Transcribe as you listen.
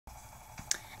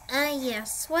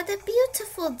Yes, what a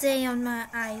beautiful day on my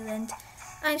island.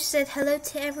 I've said hello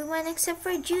to everyone except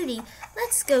for Judy.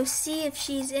 Let's go see if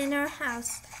she's in her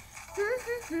house.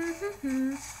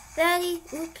 Daddy,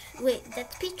 oops, wait,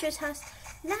 that's Petra's house.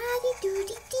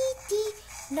 La-di-doo-dee-dee-dee,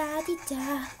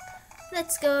 la-di-da.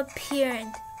 Let's go up here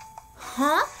and...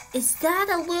 Huh? Is that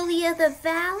a lily of the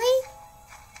valley?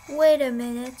 Wait a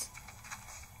minute.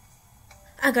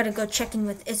 I gotta go check in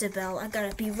with Isabel. I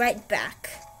gotta be right back.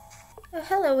 Oh,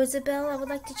 hello, Isabel. I would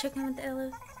like to check in with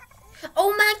Ella.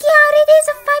 Oh my god, it is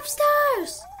a 5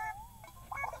 stars!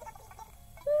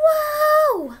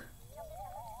 Whoa!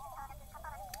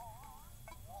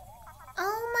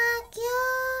 Oh my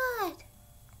god!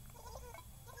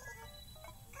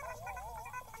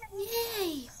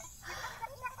 Yay!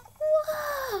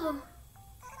 Whoa!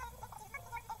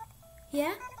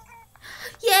 Yeah?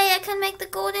 Yay, I can make the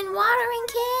golden watering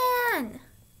can!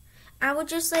 I would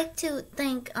just like to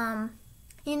thank,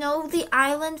 you know, the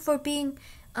island for being,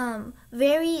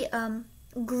 very,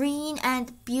 green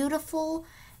and beautiful.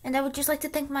 And I would just like to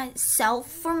thank myself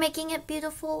for making it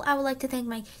beautiful. I would like to thank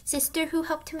my sister who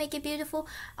helped to make it beautiful.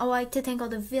 I would like to thank all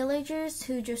the villagers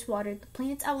who just watered the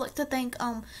plants. I would like to thank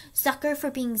Zucker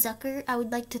for being Zucker. I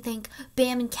would like to thank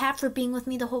Bam and Cap for being with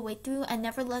me the whole way through. I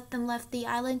never let them leave the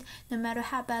island no matter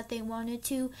how bad they wanted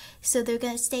to. So they're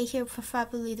going to stay here for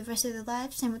probably the rest of their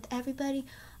lives. Same with everybody.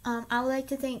 I would like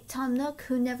to thank Tom Nook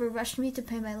who never rushed me to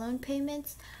pay my loan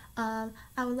payments. I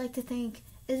would like to thank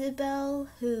Isabel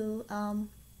who...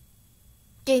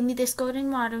 gave me this golden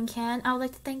watering can. I would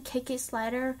like to thank KK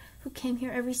Slider, who came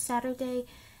here every Saturday.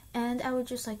 And I would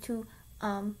just like to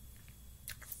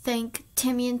thank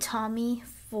Timmy and Tommy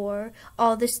for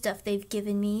all the stuff they've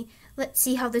given me. Let's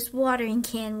see how this watering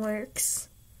can works.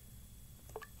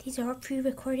 These are all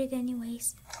pre-recorded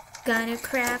anyways. Gonna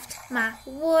craft my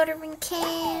watering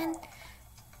can.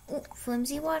 Ooh,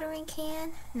 flimsy watering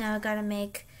can. Now I gotta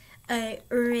make a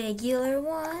regular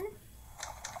one.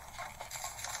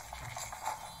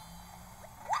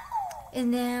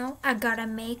 And now I gotta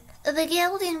make the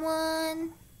golden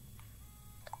one.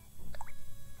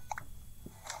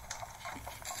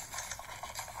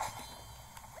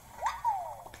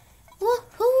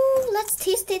 Woohoo! Let's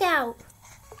taste it out.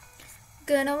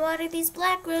 Gonna water these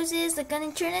black roses. They're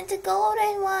gonna turn into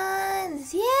golden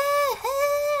ones.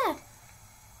 Yeah!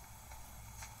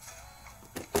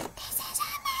 This is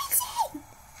amazing!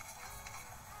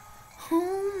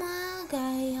 Oh my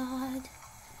god.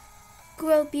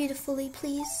 Grow beautifully,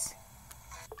 please.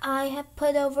 I have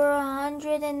put over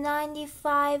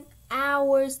 195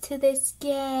 hours to this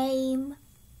game.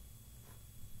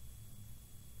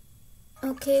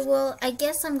 Okay, well, I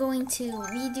guess I'm going to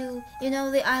redo, you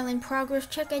know, the island progress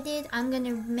check I did. I'm going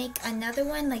to make another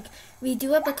one, like,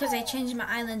 redo it because I changed my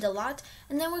island a lot.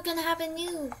 And then we're going to have a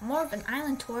new, more of an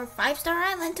island tour, 5-star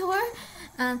island tour.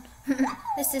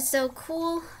 This is so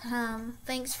cool.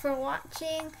 Thanks for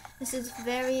watching. This is a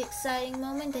very exciting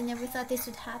moment. I never thought this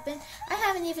would happen. I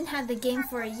haven't even had the game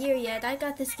for a year yet. I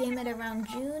got this game at around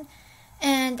June.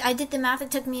 And I did the math.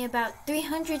 It took me about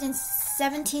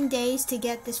 317 days to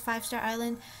get this 5-star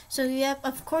island. So, yep,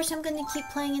 of course I'm going to keep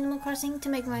playing Animal Crossing to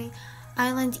make my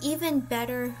island even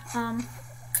better.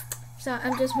 So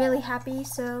I'm just really happy.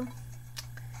 So,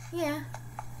 yeah.